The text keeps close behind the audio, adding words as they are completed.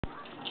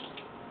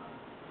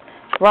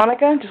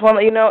Veronica, just want to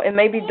let you know, it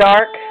may be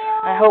dark.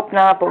 I hope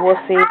not, but we'll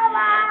see.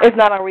 If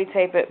not, I'll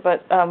retape it,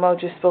 but Mo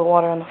just spilled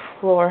water on the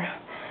floor.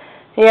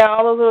 Yeah,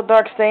 all those little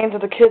dark stains of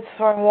the kids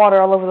throwing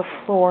water all over the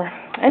floor.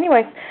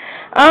 Anyways,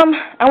 I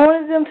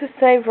wanted them to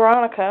say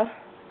Veronica.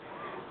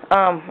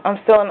 I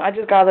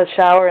just got out of the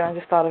shower and I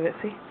just thought of it.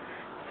 See?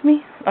 It's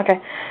me. Okay.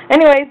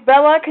 Anyways,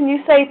 Bella, can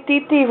you say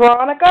Titi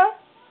Veronica?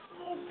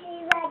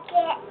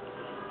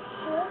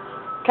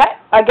 Okay,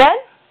 again?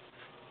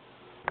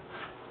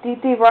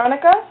 Titi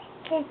Veronica?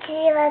 Can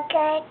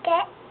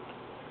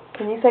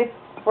you say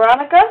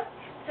Veronica?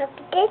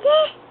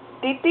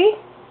 Titi?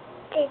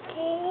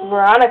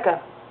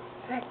 Veronica.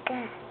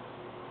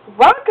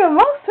 Veronica,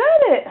 Mo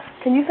said it.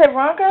 Can you say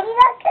Veronica?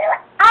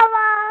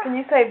 Can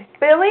you say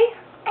Billy?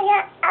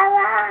 Yeah,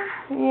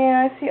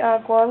 I see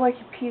Agua. Like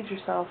you peed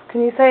yourself.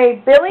 Can you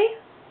say Billy?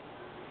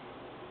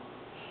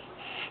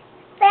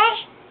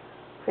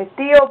 Say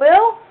Theo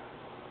Bill?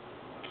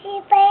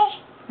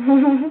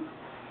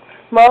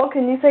 Mo,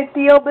 can you say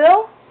Theo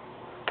Bill?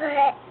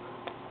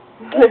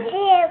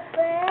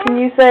 Can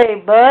you say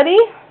Buddy?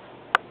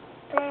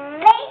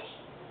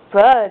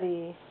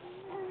 Buddy.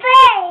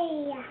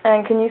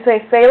 And can you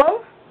say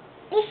Salem?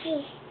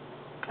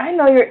 I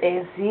know you're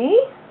Izzy.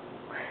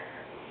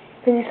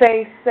 Can you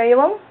say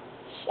Salem?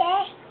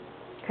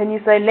 Can you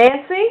say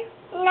Nancy?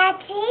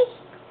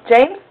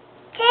 James?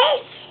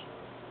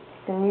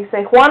 Can you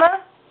say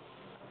Juana?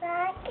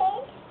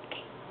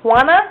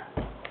 Juana?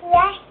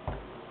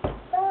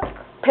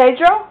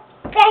 Pedro?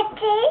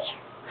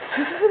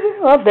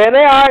 Well, there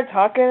they are,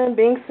 talking and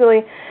being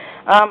silly.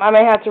 I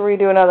may have to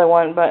redo another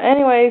one, but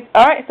anyways.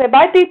 Alright, say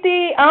bye,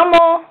 Titi.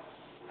 Amo.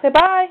 Say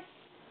bye.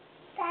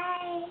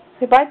 Bye.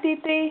 Say bye,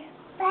 Titi.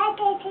 Bye,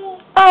 Titi.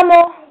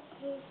 Amo.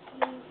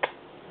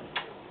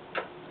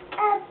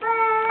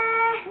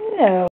 Bye. No.